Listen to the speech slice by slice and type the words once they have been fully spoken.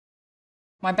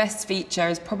My best feature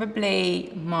is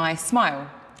probably my smile,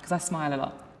 because I smile a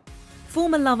lot.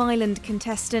 Former Love Island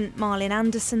contestant Malin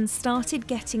Andersson started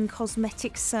getting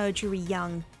cosmetic surgery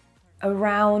young.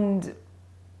 Around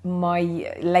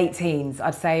my late teens,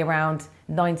 I'd say around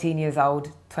 19 years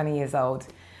old, 20 years old.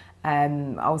 I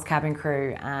was cabin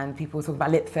crew and people were talking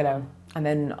about lip filler. And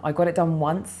then I got it done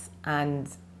once and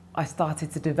I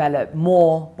started to develop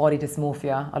more body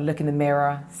dysmorphia. I'd look in the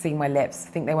mirror, see my lips,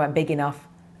 think they weren't big enough,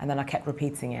 and then I kept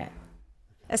repeating it.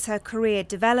 As her career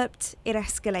developed, it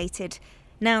escalated.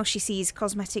 Now she sees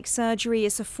cosmetic surgery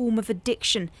as a form of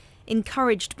addiction,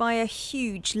 encouraged by a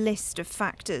huge list of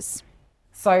factors.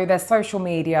 So there's social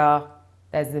media,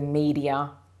 there's the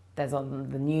media, there's on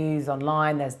the news,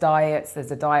 online, there's diets, there's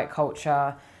the diet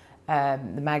culture, the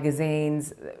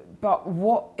magazines. But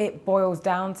what it boils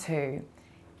down to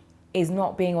is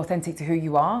not being authentic to who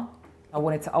you are. I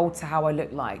wanted to alter how I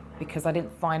looked like because I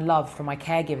didn't find love from my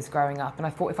caregivers growing up, and I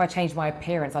thought if I changed my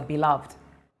appearance, I'd be loved.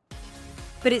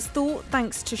 But it's thought,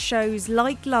 thanks to shows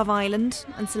like Love Island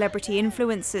and celebrity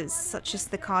influencers such as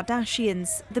the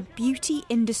Kardashians, the beauty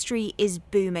industry is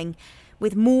booming,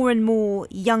 with more and more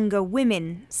younger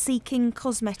women seeking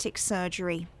cosmetic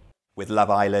surgery. With Love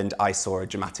Island, I saw a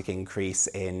dramatic increase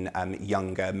in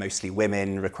younger, mostly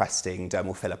women, requesting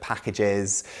dermal filler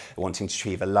packages, wanting to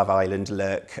achieve a Love Island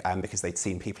look because they'd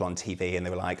seen people on TV and they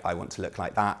were like, I want to look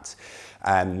like that.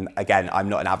 Again, I'm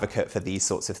not an advocate for these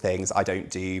sorts of things. I don't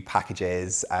do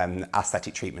packages.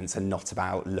 Aesthetic treatments are not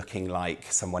about looking like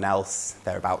someone else.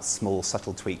 They're about small,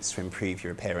 subtle tweaks to improve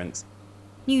your appearance.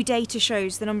 New data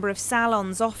shows the number of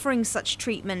salons offering such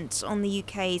treatment on the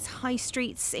UK's high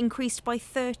streets increased by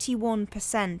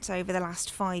 31% over the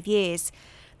last 5 years.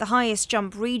 The highest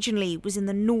jump regionally was in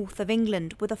the north of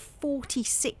England, with a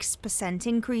 46%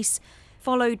 increase,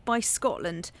 followed by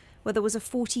Scotland, where there was a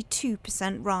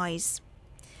 42% rise.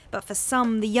 But for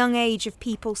some, the young age of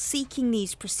people seeking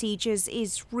these procedures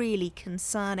is really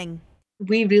concerning.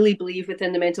 We really believe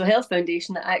within the Mental Health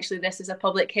Foundation that actually this is a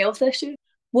public health issue.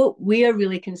 What we are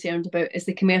really concerned about is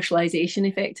the commercialisation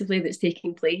effectively that's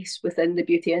taking place within the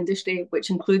beauty industry, which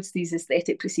includes these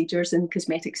aesthetic procedures and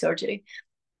cosmetic surgery.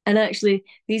 And actually,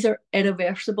 these are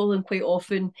irreversible and quite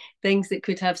often things that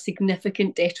could have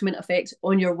significant detriment effects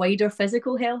on your wider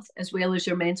physical health as well as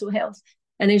your mental health.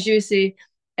 And as you say,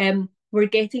 we're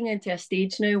getting into a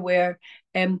stage now where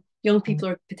young people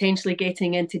are potentially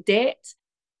getting into debt.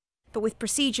 But with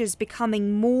procedures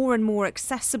becoming more and more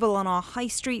accessible on our high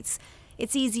streets,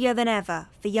 it's easier than ever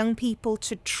for young people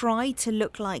to try to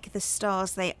look like the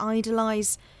stars they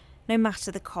idolise, no matter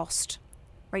the cost.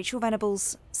 Rachael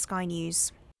Venables, Sky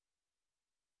News.